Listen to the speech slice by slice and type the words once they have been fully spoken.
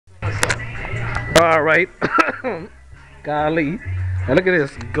All right. Golly. Now look at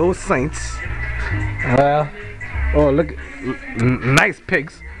this. Go Saints. Well, oh, look. Nice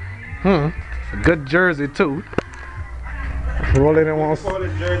picks. A good jersey, too. Rolling in one. Who's the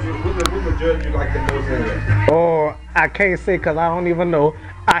jersey you like the most in there? Oh, I can't say because I don't even know.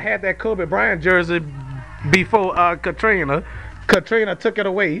 I had that Kobe Bryant jersey before Katrina. Katrina took it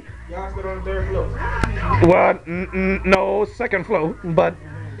away. Y'all still on the third floor? Well, no, second floor, but.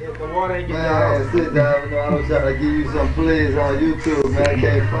 If the water ain't getting Man, sit down. You know, I was trying to give you some plays on YouTube, man. I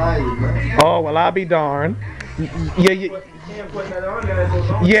can't find you, man. Oh, well, I'll be darned.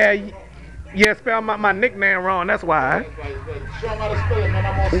 Yeah, spell my nickname wrong, that's why. Show them how to spell it, man.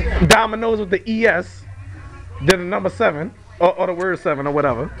 I'm on scam. Dominoes with the ES, then the number 7, or the word 7, or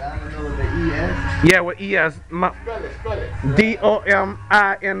whatever. Domino with the ES? Yeah, with ES. Spell it.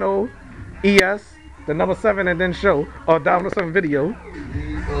 DOMINOES, the number 7, and then show, or Domino 7 video.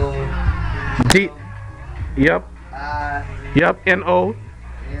 D. Yep. Yep. NOES.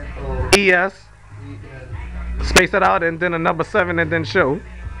 Space it out, and then the number 7, and then show.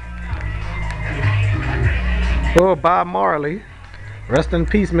 Oh, Bob Marley. Rest in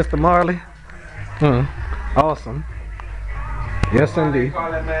peace, Mr. Marley. Awesome. Yes, indeed.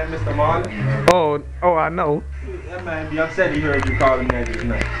 Call that man Mr. Marley. Oh, I know. That man be upset he heard you call him that just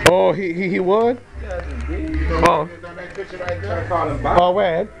now. Oh, he would? Yes, indeed. Oh. That picture right Try to there. call him Bob. Oh,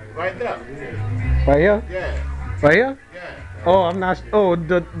 where? Right there. Right here? Yeah. Right here? Yeah. Oh, I'm not. Oh,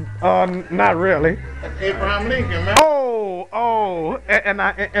 not really. That's Abraham Lincoln, man. Oh, and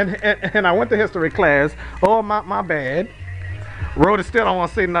I went to history class. Oh, my bad. Rhoda still don't want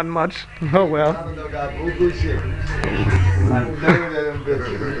to say nothing much. Oh well. Domino got boo-boo shit.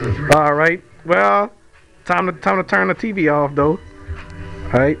 All right. Well, time to turn the TV off though.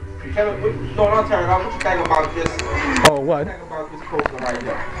 All right. Kevin, don't turn it off. What you think about this? Oh, what? What you think about this poster right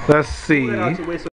here? Let's see.